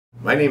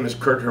My name is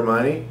Kurt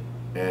Hermanni,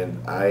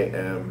 and I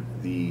am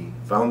the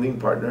founding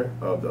partner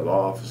of the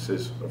law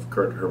offices of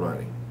Kurt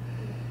Hermanni.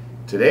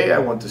 Today I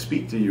want to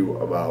speak to you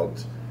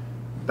about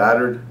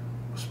battered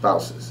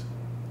spouses.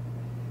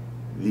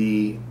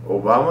 The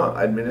Obama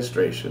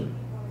administration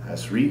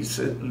has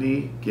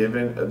recently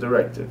given a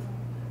directive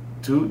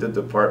to the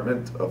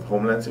Department of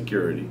Homeland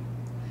Security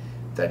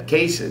that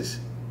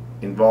cases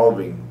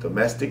involving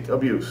domestic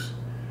abuse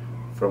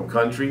from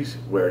countries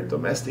where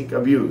domestic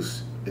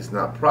abuse is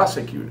not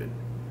prosecuted.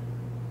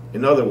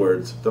 In other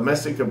words,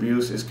 domestic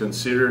abuse is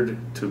considered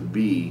to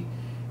be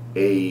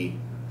a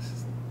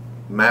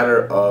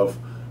matter of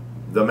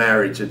the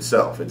marriage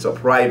itself. It's a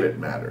private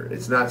matter.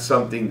 It's not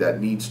something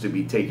that needs to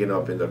be taken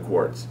up in the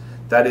courts.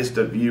 That is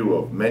the view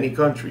of many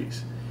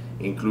countries,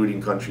 including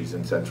countries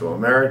in Central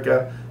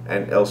America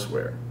and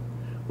elsewhere.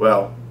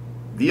 Well,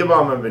 the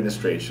Obama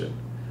administration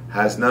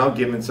has now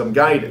given some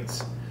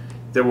guidance.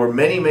 There were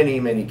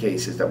many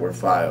cases that were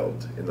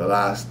filed in the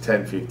last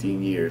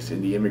 10-15 years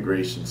in the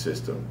immigration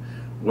system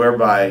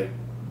whereby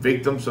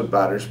victims of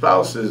battered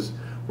spouses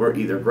were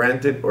either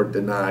granted or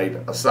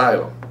denied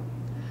asylum.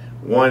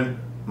 One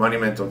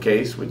monumental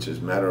case, which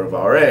is matter of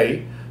RA,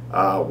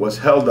 was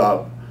held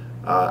up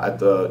at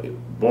the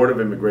Board of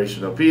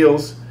Immigration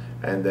Appeals,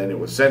 and then it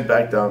was sent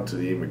back down to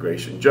the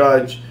immigration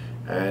judge,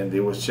 and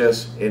it was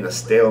just in a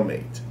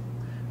stalemate.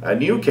 A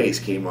new case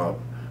came up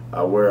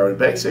where a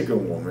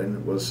Mexican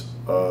woman was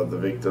the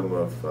victim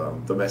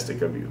of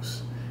domestic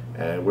abuse.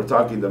 And we're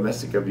talking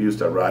domestic abuse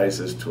that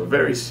rises to a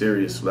very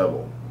serious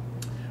level.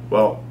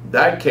 Well,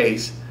 that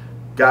case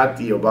got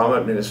the Obama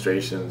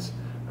administration's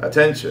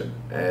attention,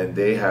 and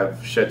they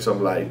have shed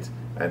some light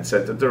and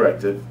sent a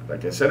directive,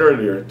 like I said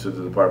earlier, to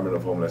the Department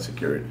of Homeland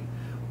Security.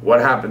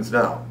 What happens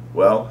now?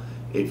 Well,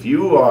 if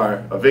you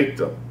are a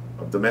victim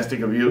of domestic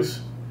abuse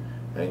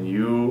and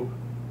you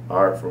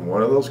are from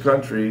one of those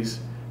countries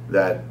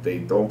that they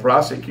don't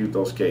prosecute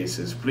those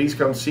cases, please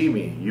come see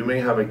me. You may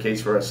have a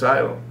case for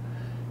asylum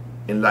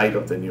in light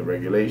of the new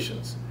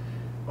regulations.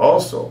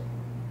 Also,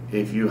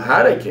 if you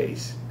had a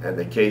case and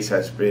the case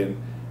has been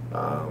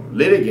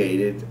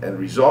litigated and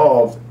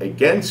resolved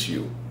against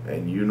you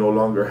and you no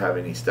longer have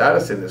any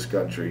status in this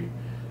country,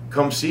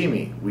 come see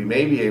me. We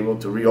may be able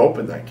to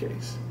reopen that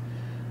case.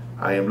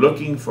 I am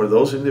looking for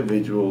those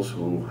individuals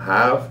who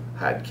have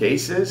had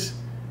cases,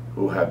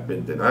 who have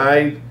been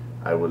denied.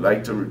 I would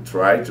like to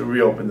try to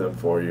reopen them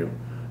for you,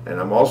 and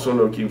I'm also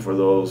looking for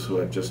those who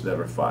have just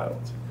never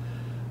filed.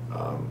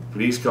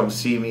 Please come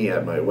see me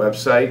at my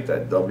website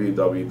at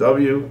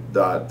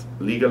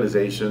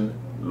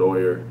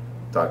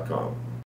www.legalizationlawyer.com.